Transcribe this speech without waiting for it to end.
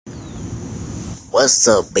What's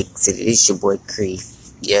up, Big City? It's your boy Cree.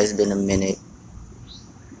 Yeah, it's been a minute.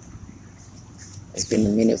 It's been a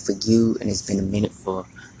minute for you, and it's been a minute for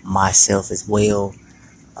myself as well.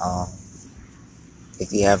 Um,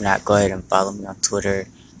 if you have not, go ahead and follow me on Twitter.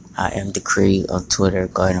 I am the Cree on Twitter.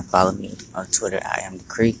 Go ahead and follow me on Twitter. I am the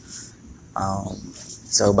Cree.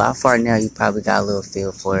 So by far now, you probably got a little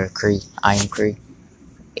feel for Cree. I am Cree,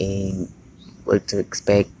 and what to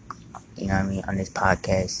expect. You know what I mean on this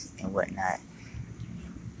podcast and whatnot.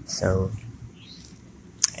 So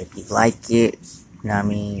if you like it, you know what I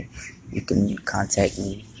mean, you can contact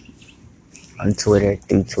me on Twitter,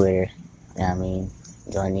 through Twitter. You know what I mean?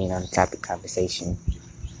 Join in on the topic conversation.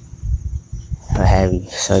 What have you.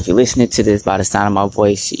 So if you're listening to this by the sound of my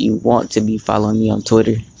voice, you want to be following me on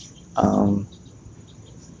Twitter.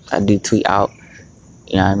 I do tweet out,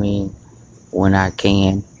 you know what I mean, when I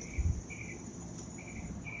can.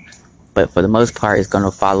 But for the most part, it's going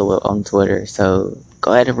to follow up on Twitter. So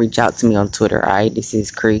go ahead and reach out to me on Twitter. All right, this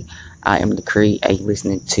is Cree. I am the Cree. Are you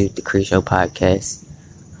listening to the Cree Show podcast?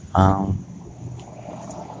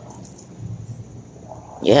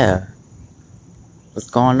 Yeah. What's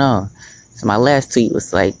going on? So my last tweet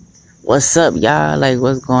was like, what's up, y'all? Like,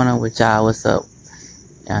 what's going on with y'all? What's up?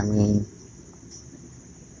 You know what I mean?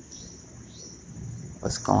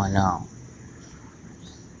 What's going on?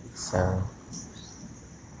 So,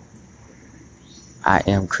 I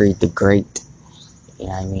am Creed the Great. You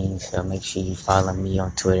know what I mean? So make sure you follow me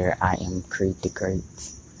on Twitter. I am Creed the Great.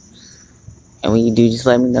 And when you do, just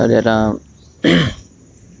let me know that,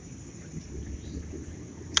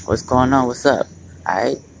 what's going on? What's up?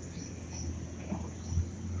 Alright?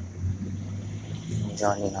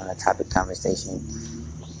 Join in on a topic conversation.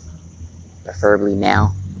 Preferably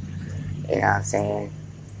now. You know what I'm saying?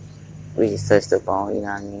 We just touched up on, you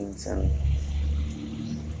know what I mean? Some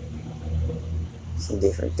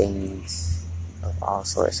different things of all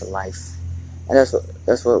sorts of life. And that's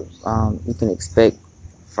what you can expect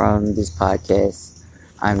from this podcast.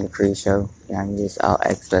 I'm the Cree Show, and just all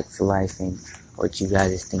aspects of life and what you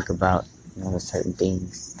guys think about, you know, certain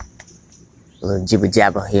things. A little jibber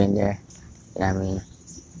jabber here and there, you know what I mean?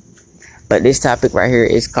 But this topic right here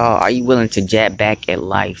is called, are you willing to jab back at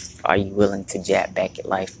life? Are you willing to jab back at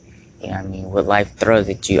life? You know what I mean? What life throws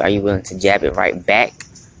at you, are you willing to jab it right back?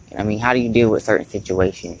 You know what I mean? How do you deal with certain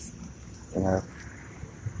situations? You know?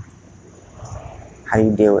 How do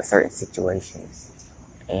you deal with certain situations?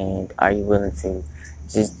 And are you willing to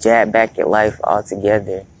just jab back at life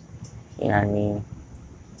altogether? You know what I mean?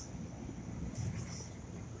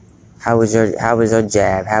 How was your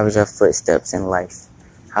jab? How was your footsteps in life?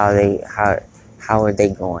 How are they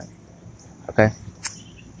going? Okay?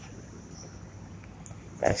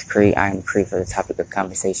 That's Cree. I am Cree for the topic of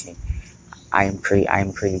conversation. I am Cree. I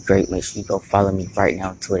am pretty great. Make sure you go follow me right now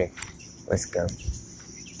on Twitter. Let's go.